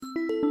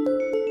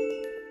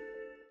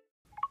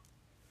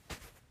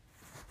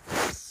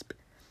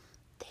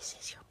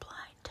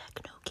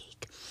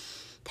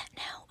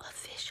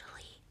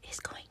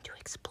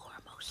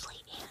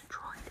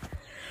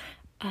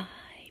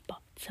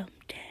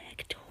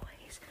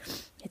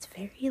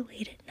very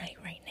late at night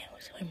right now,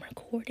 so I'm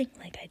recording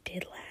like I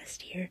did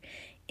last year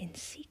in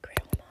secret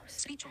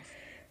almost. Speech off.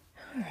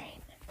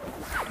 Alright.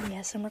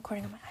 Yes, I'm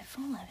recording on my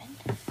iPhone 11.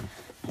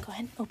 I'll go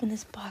ahead and open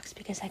this box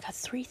because I got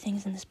 3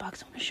 things in this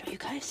box I want to show you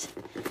guys.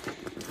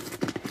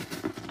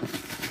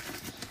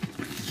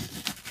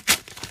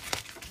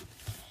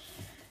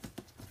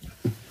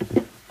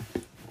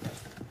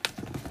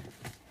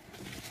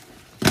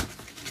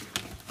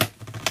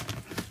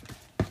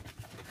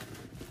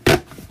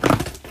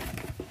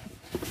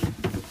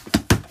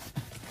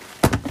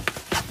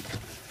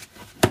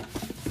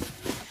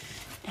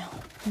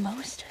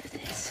 Most of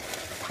this,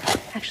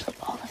 actually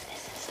all of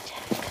this is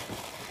tech.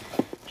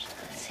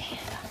 Let's see, I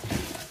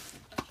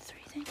got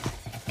 3 things,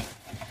 I think.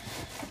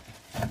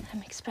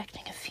 I'm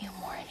expecting a few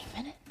more any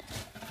minute.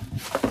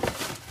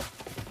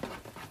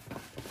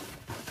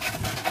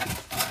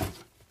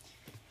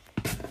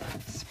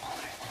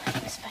 Smaller than I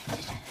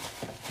expected.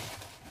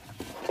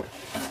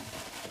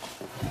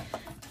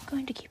 I'm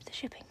going to keep the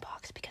shipping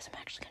box because I'm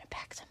actually going to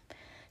pack some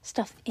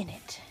stuff in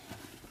it.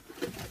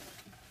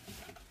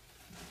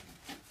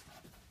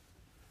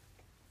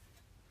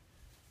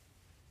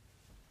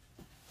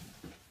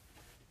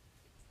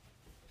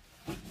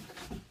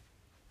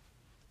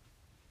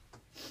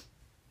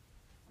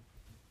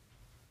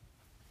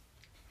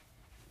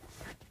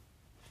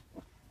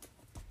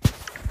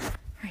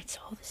 So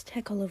all this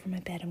tech all over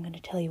my bed, I'm going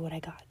to tell you what I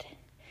got.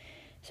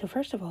 So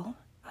first of all,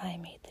 I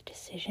made the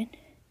decision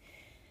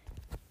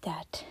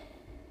that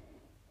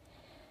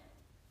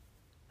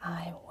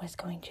I was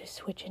going to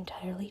switch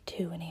entirely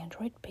to an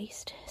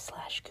Android-based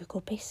 /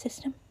 Google-based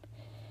system,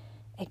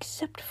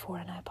 except for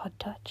an iPod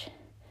Touch.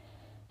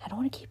 I don't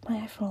want to keep my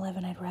iPhone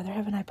 11. I'd rather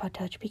have an iPod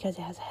Touch because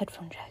it has a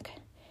headphone jack.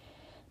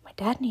 My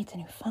dad needs a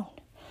new phone.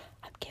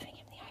 I'm giving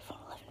him the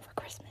iPhone 11 for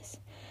Christmas.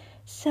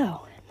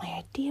 So my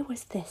idea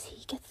was this.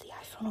 He gets the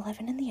iPhone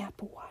 11 and the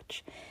Apple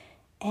Watch.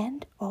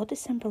 And all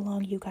December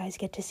long, you guys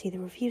get to see the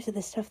reviews of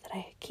the stuff that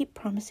I keep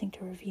promising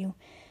to review,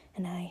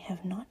 and I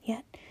have not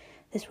yet.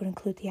 This would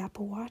include the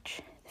Apple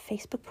Watch, the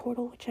Facebook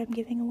portal, which I'm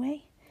giving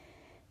away,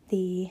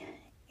 the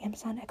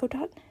Amazon Echo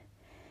Dot,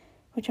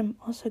 which I'm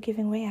also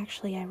giving away.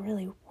 Actually, I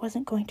really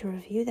wasn't going to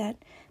review that,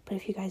 but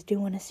if you guys do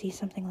want to see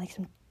something like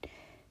some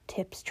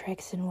tips,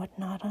 tricks, and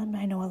whatnot,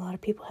 I know a lot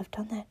of people have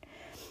done that.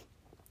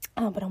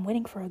 But I'm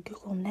waiting for a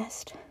Google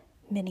Nest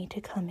Mini to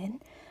come in.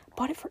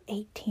 Bought it for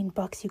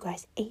 $18, you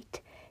guys.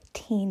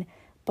 $18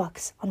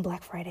 on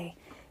Black Friday.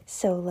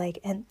 So,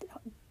 and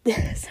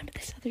some of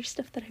this other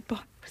stuff that I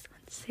bought was on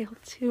sale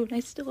too. And I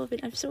still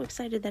haven't, I'm so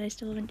excited that I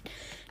still haven't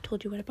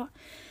told you what I bought.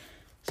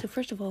 So,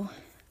 first of all,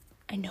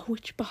 I know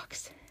which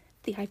box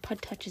the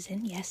iPod Touch is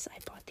in. Yes, I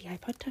bought the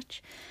iPod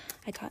Touch.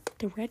 I got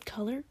the red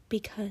color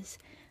because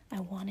I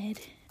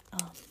wanted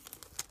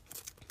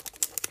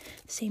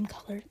same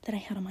color that I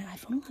had on my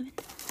iPhone 11.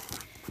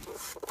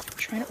 I'm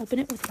trying to open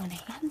it with one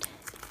hand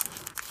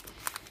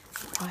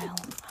while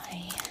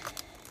I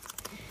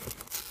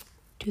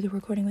do the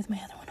recording with my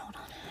other one. Hold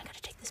on, I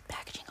gotta take this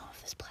packaging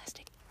off, this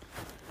plastic.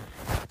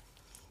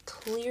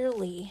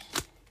 Clearly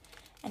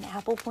an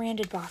Apple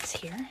branded box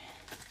here.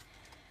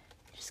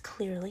 Just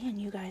clearly,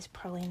 and you guys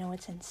probably know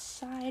what's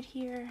inside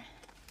here.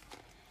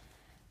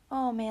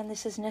 Oh man,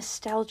 this is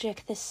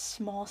nostalgic, this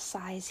small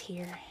size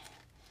here.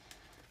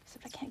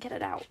 Except I can't get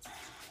it out.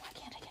 Why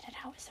can't I get it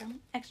out? Is there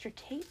extra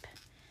tape?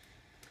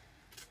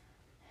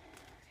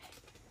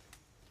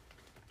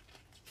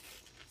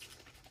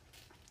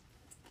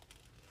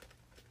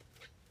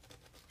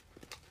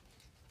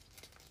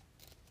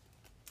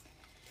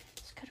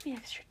 There's got to be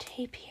extra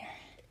tape here.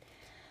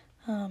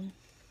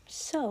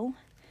 So,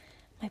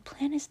 my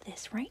plan is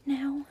this. Right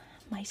now,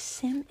 my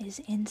SIM is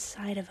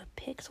inside of a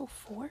Pixel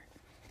 4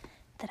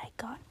 that I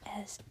got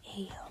as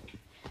a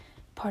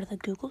part of the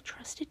Google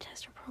Trusted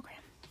Tester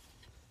program.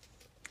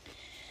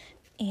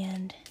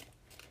 And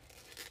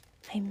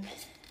I'm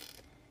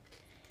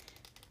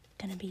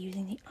going to be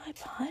using the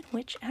iPod,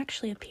 which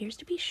actually appears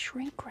to be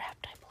shrink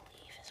wrapped, I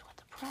believe, is what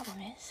the problem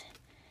is.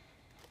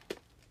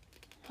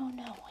 Oh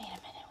no, wait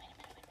a minute.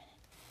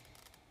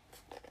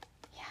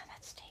 Yeah,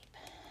 that's tape.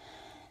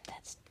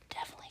 That's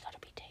definitely got to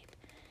be tape.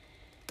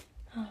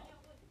 Oh.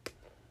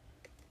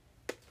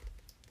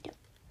 Yep,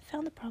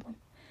 found the problem.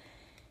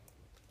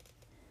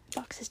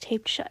 Box is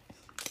taped shut.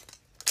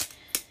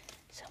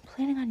 So I'm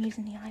planning on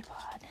using the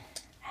iPod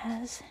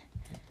as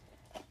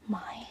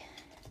my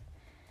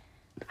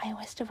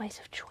iOS device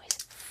of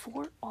choice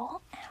for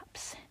all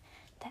apps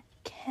that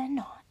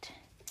cannot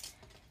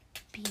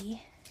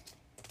be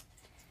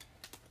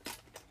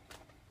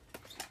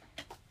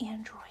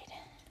Android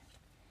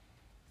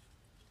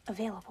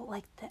available,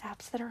 like the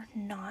apps that are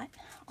not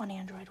on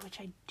Android, which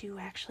I do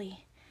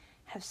actually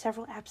have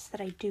several apps that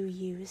I do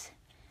use.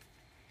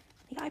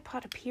 The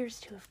iPod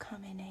appears to have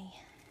come in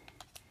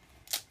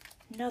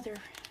another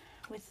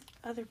with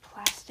other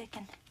plastic,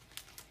 and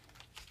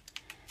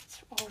it's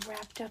all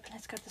wrapped up, and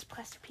it's got this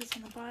plastic piece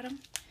on the bottom.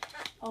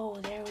 Oh,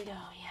 there we go.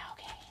 Yeah,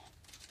 okay.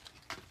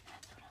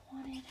 That's what I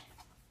wanted.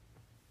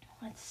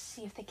 Let's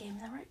see if they gave me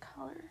the right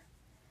color.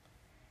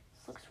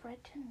 This looks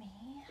spread to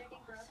me.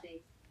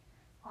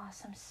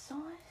 Awesome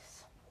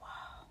sauce.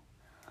 Wow.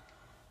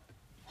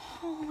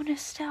 Oh,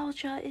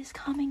 nostalgia is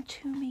coming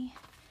to me.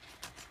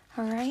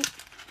 Alright.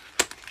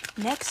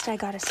 Next, I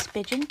got a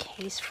Spidgen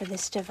case for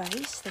this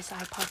device, this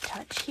iPod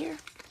Touch here.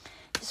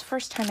 This is the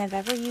first time I've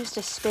ever used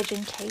a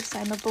Spidgen case.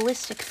 I'm a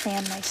Ballistic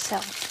fan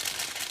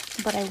myself,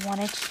 but I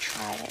wanted to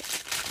try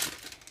it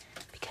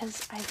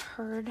because I've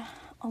heard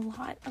a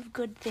lot of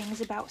good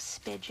things about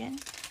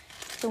Spidgen.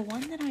 The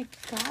one that I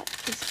got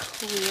is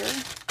clear.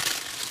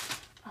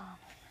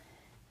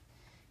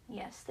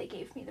 Yes, they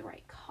gave me the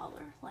right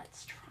color.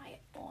 Let's try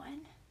it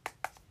on.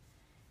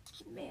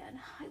 Man,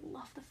 I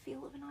love the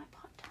feel of an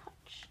iPod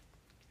Touch.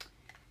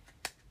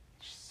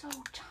 It's so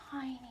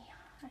tiny.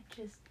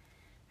 There's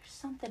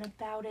something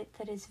about it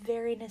that is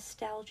very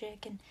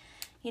nostalgic. And,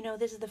 you know,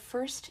 this is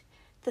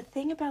the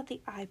thing about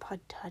the iPod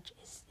Touch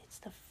is it's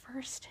the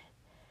first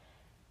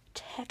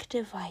tech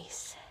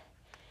device.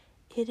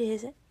 It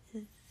is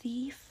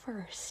the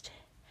first.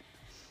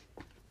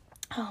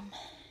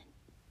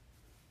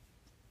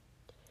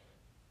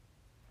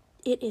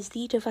 It is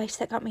the device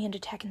that got me into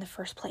tech in the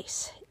first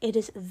place. It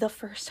is the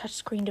first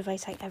touchscreen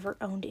device I ever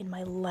owned in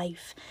my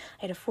life.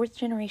 I had a 4th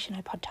generation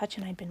iPod Touch,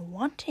 and I'd been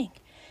wanting,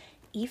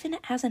 even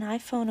as an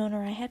iPhone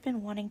owner, I had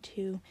been wanting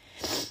to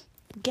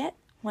get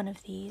one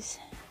of these.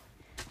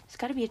 There's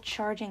got to be a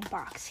charging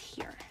box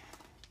here.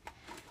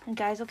 And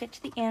guys, I'll get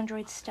to the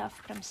Android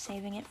stuff, but I'm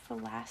saving it for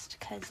last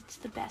because it's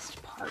the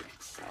best part.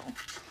 So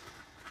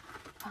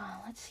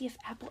let's see if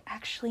Apple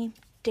actually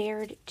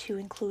dared to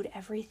include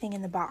everything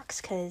in the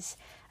box, because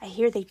I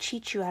hear they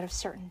cheat you out of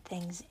certain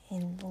things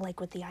in, like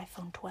with the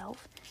iPhone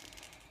 12.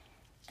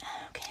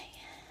 Okay,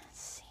 let's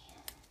see.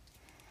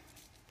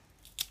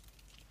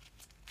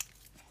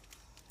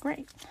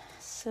 Great.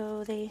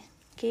 So they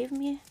gave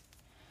me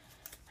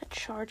a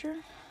charger,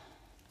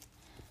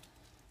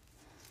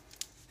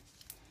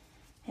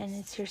 and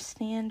it's your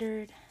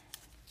standard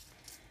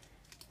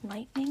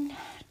lightning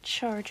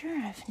charger.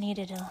 I've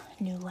needed a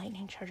new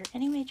lightning charger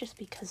anyway, just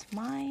because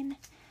mine,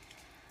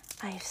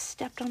 I've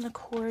stepped on the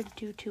cord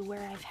due to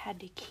where I've had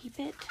to keep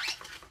it.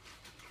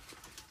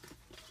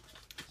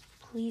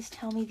 Please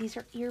tell me these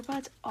are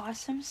earbuds.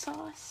 Awesome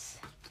sauce.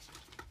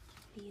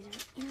 These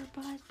are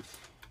earbuds.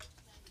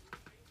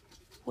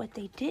 What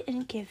they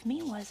didn't give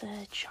me was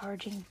a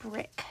charging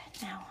brick.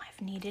 Now,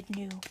 I've needed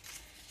new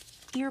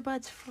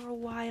earbuds for a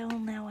while.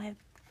 Now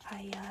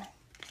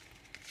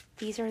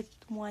these are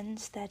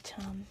ones that,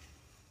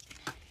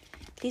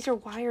 these are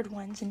wired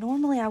ones, and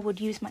normally I would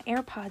use my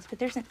AirPods, but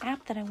there's an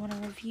app that I want to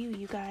review,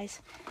 you guys,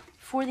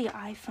 for the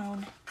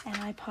iPhone and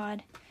iPod,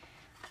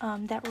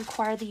 that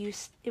requires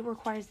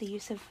the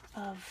use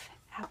of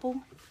Apple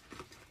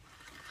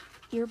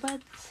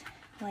earbuds,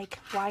 like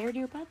wired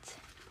earbuds.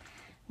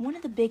 One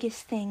of the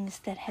biggest things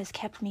that has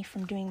kept me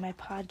from doing my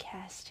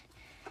podcast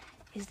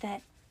is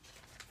that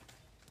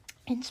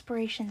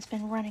inspiration's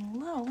been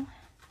running low,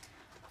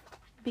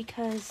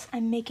 because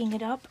I'm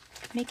making up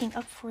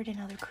for it in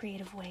other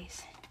creative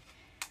ways.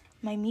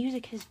 My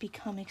music has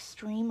become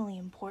extremely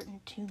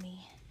important to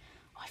me.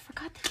 Oh, I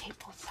forgot to tape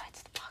both sides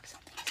of the box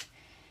on these.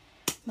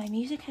 My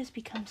music has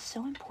become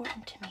so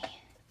important to me.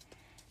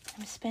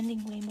 I'm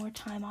spending way more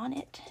time on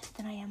it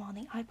than I am on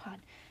the iPod,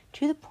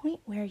 to the point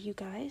where, you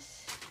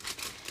guys,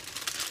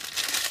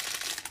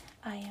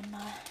 I am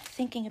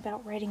thinking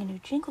about writing a new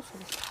jingle for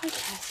this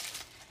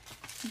podcast,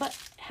 but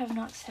have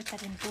not set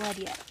that in blood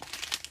yet.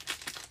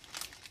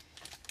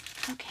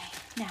 Okay,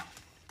 now,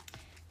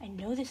 I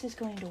know this is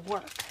going to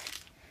work,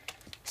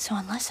 so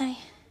unless I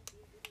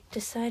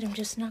decide I'm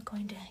just not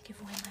going to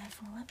give away my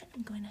iPhone 11,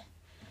 I'm going to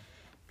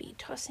be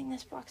tossing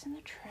this box in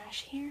the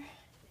trash here.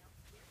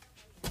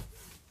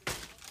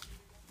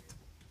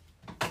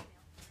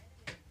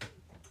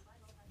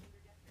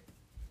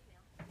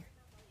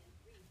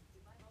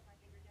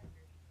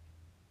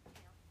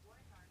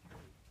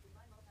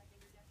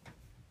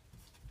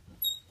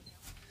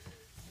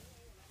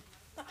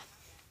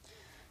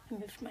 I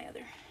moved my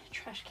other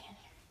trash can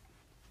here.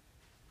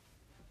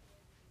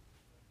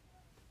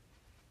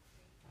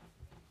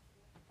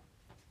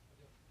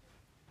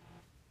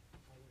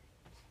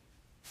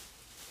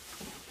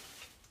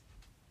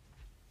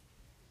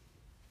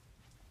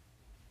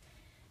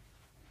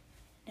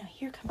 Now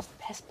here comes the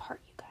best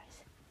part, you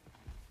guys.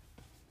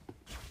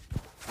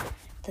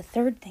 The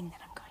third thing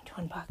that I'm going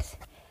to unbox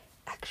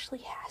actually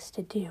has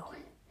to do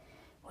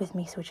with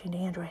me switching to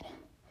Android.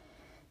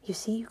 You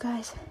see, you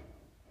guys,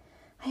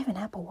 I have an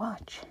Apple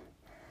Watch,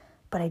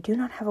 but I do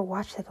not have a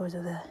watch that goes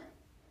with an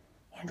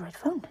Android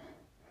phone.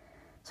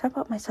 So I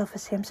bought myself a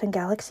Samsung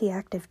Galaxy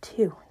Active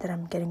 2 that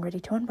I'm getting ready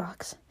to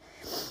unbox.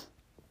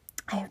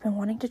 I have been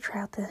wanting to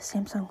try out the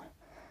Samsung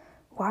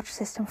watch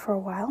system for a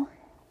while.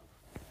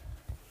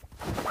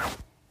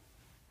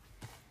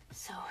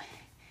 So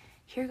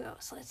here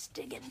goes. Let's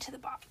dig into the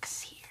box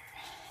here.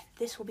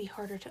 This will be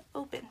harder to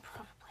open,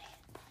 probably.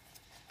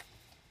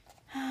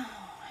 Oh,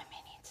 I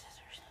may need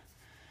scissors.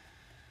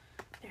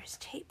 There's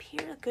tape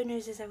here. The good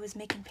news is I was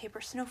making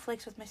paper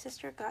snowflakes with my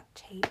sister. Got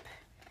tape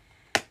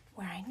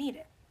where I need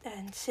it.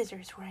 and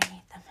scissors where I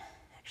need them.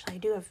 Actually, I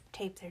do have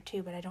tape there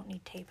too, but I don't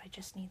need tape. I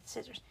just need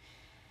scissors.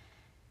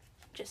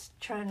 I'm just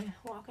trying to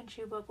walk and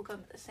chew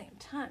bubblegum at the same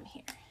time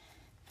here.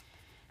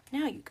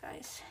 Now, you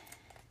guys,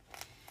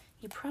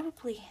 you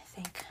probably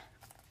think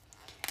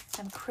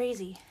I'm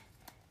crazy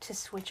to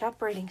switch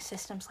operating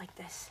systems like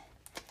this.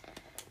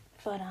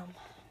 But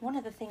one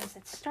of the things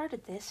that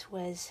started this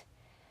was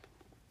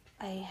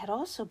I had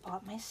also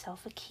bought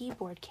myself a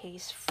keyboard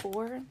case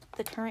for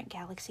the current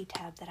Galaxy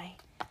Tab that I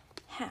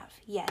have.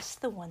 Yes,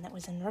 the one that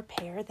was in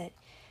repair that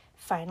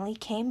finally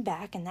came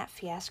back, and that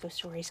fiasco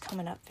story is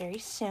coming up very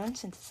soon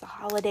since it's the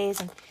holidays,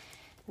 and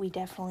we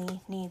definitely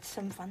need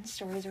some fun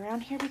stories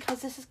around here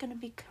because this is going to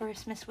be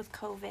Christmas with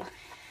COVID,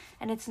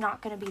 and it's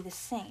not going to be the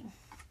same.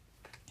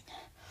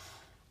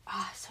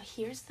 So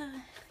here's the I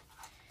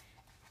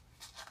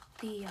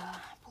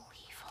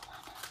believe, hold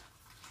on,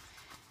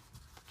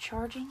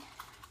 charging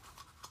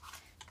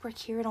brick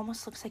here. It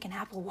almost looks like an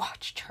Apple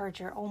Watch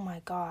charger. Oh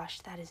my gosh,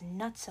 that is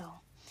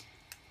nutso.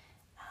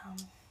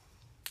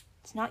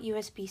 It's not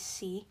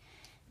USB-C.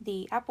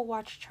 The Apple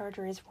Watch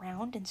charger is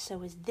round, and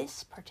so is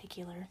this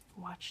particular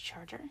watch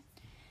charger.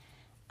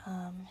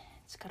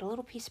 It's got a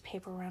little piece of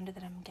paper around it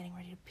that I'm getting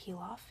ready to peel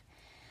off.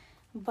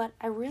 But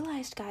I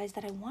realized, guys,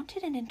 that I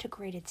wanted an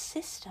integrated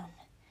system.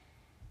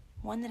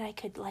 One that I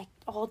could, like,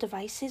 all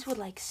devices would,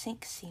 like,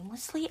 sync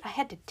seamlessly. I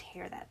had to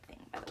tear that thing,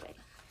 by the way,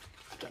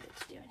 to get it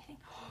to do anything.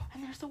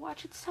 And there's the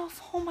watch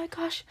itself. Oh my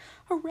gosh,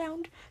 a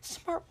round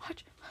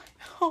smartwatch.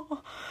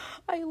 Oh,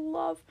 I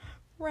love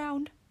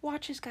round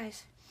watches,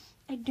 guys.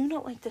 I do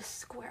not like the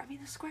square. I mean,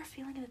 the square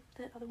feeling of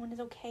the other one is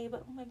okay,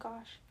 but oh my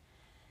gosh.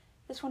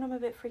 This one I'm a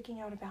bit freaking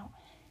out about.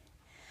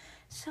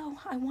 So,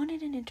 I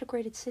wanted an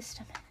integrated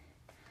system.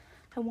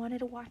 I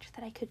wanted a watch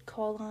that I could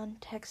call on,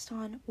 text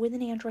on, with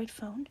an Android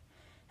phone.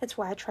 That's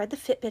why I tried the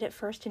Fitbit at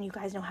first, and you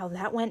guys know how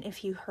that went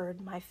if you heard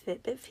my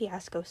Fitbit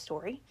fiasco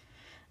story.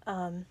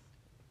 And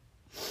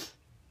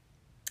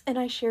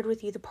I shared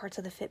with you the parts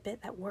of the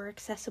Fitbit that were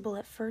accessible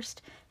at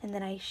first, and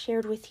then I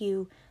shared with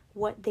you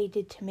what they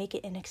did to make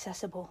it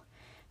inaccessible.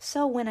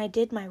 So when I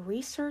did my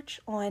research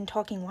on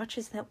talking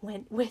watches that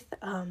went with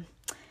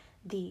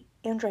the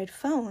Android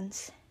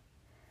phones,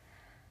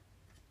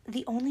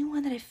 the only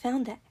one that I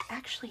found that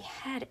actually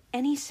had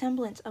any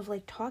semblance of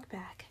like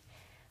talkback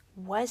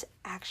was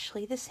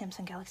actually the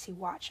Samsung Galaxy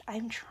Watch.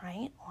 I'm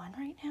trying it on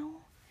right now,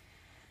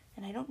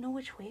 and I don't know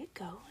which way it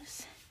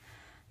goes.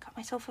 Got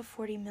myself a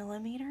 40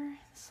 millimeter.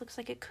 This looks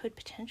like it could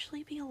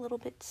potentially be a little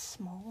bit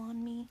small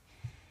on me.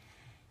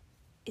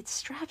 It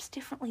straps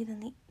differently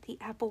than the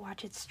Apple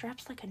Watch. It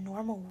straps like a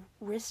normal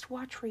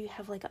wristwatch where you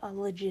have like a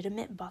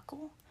legitimate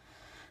buckle.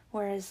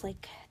 Whereas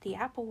like the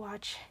Apple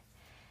Watch,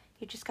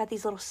 you just got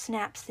these little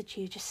snaps that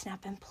you just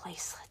snap in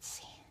place. Let's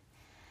see.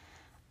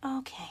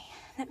 Okay,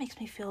 that makes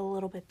me feel a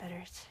little bit better.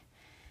 It's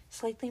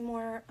slightly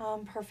more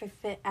perfect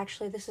fit.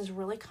 Actually, this is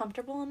really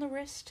comfortable on the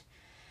wrist.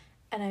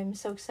 And I'm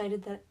so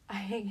excited that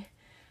I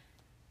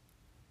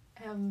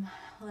am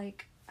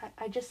like,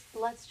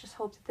 let's just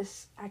hope that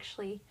this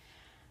actually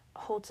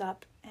holds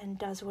up and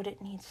does what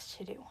it needs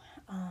to do.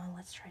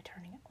 Let's try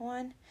turning it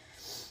on.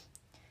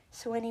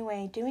 So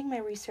anyway, doing my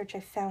research,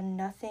 I found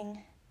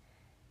nothing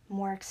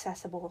more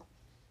accessible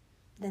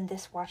than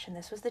this watch, and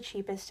this was the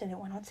cheapest, and it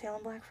went on sale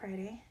on Black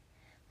Friday.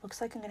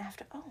 Looks like I'm gonna have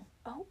to, oh,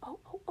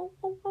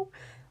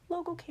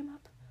 logo came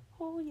up.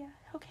 Oh yeah,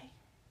 okay.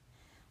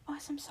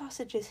 Awesome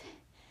sausages.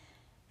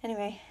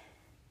 Anyway,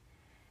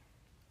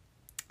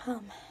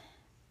 I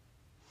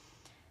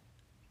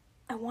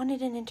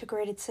wanted an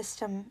integrated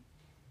system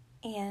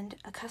and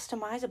a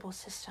customizable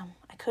system.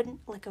 I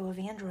couldn't let go of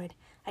Android.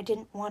 I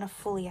didn't want a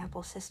fully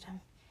Apple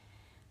system.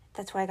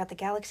 That's why I got the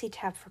Galaxy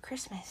Tab for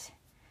Christmas.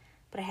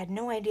 But I had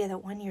no idea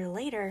that 1 year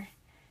later,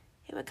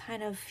 it would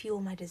kind of fuel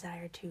my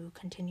desire to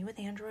continue with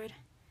Android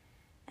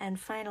and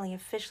finally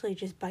officially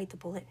just bite the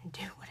bullet and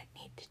do what I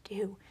need to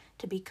do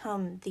to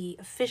become the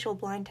official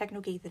blind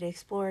techno geek that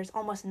explores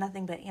almost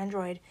nothing but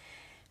Android.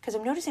 Because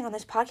I'm noticing on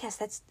this podcast,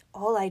 that's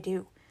all I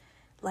do.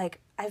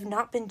 Like, I've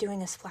not been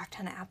doing a splack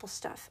ton of Apple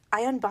stuff.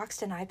 I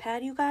unboxed an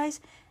iPad, you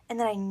guys, and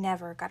then I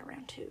never got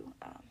around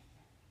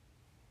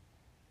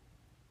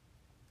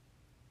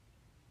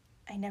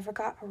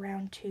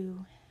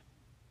to,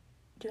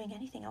 doing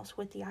anything else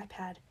with the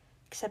iPad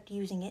except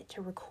using it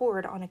to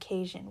record on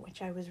occasion,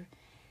 which I was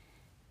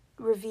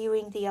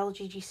reviewing the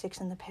LG G6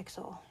 and the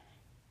Pixel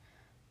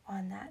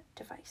on that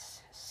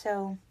device.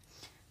 So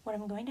what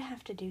I'm going to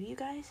have to do, you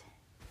guys,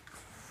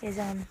 is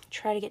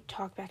try to get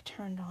TalkBack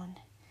turned on.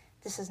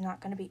 This is not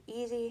going to be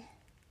easy.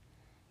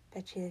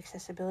 Bet you the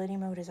accessibility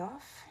mode is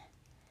off.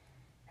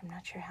 I'm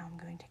not sure how I'm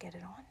going to get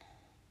it on.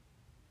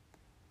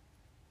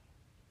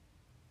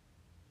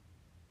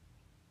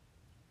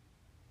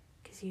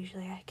 Because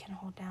usually I can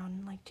hold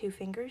down like 2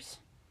 fingers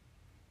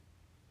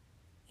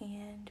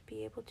and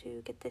be able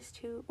to get this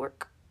to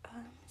work.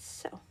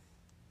 So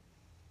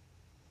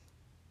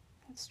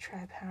let's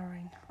try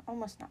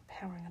almost not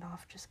powering it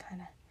off, just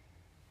kind of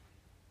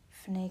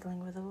finagling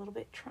with it a little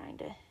bit, trying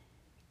to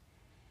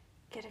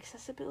get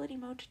accessibility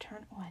mode to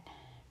turn on.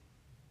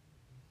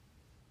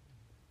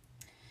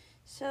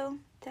 So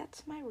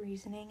that's my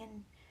reasoning,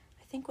 and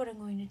I think what I'm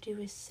going to do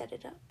is set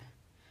it up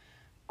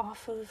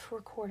off of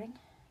recording,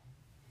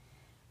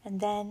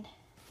 and then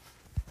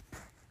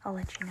I'll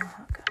let you know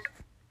how it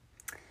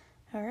goes.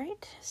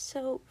 Alright,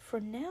 so for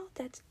now,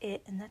 that's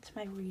it, and that's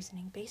my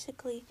reasoning.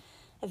 Basically,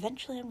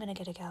 eventually I'm going to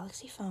get a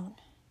Galaxy phone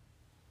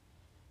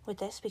with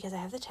this because I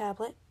have the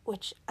tablet,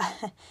 which,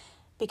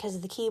 because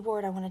of the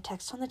keyboard, I want to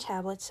text on the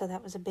tablet, so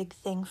that was a big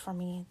thing for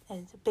me.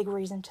 It's a big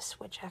reason to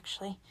switch,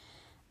 actually.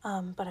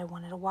 But I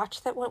wanted a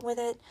watch that went with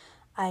it.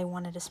 I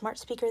wanted a smart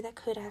speaker that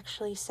could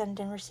actually send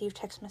and receive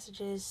text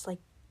messages, like,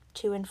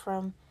 to and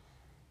from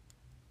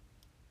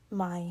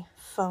my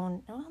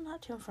phone. Well,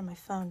 not to and from my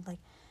phone, like,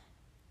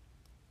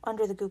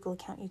 under the Google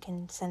account, you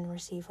can send and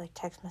receive, like,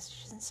 text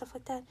messages and stuff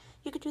like that.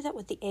 You could do that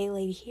with the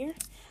A-Lady here,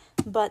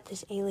 but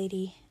this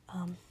A-Lady,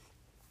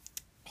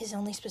 is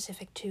only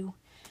specific to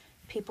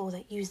people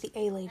that use the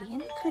A-Lady,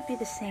 and it could be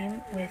the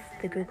same with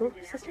the Google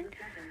Assistant,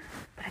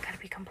 but I gotta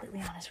be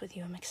completely honest with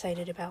you, I'm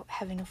excited about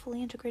having a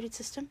fully integrated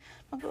system.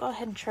 I'll go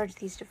ahead and charge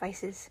these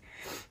devices,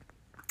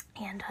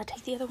 and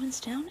take the other ones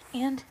down,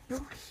 and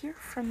you'll hear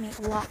from me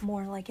a lot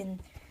more, like in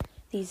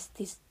these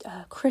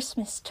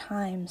Christmas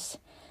times.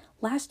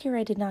 Last year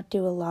I did not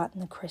do a lot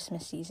in the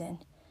Christmas season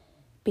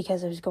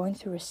because I was going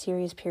through a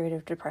serious period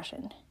of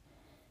depression.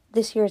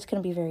 This year it's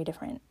going to be very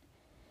different.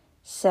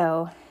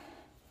 So,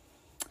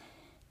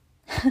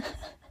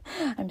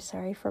 I'm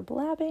sorry for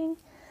blabbing.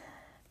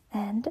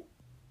 And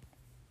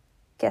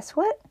guess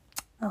what?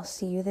 I'll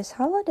see you this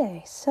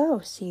holiday. So,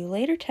 see you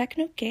later,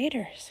 Techno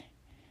Gators.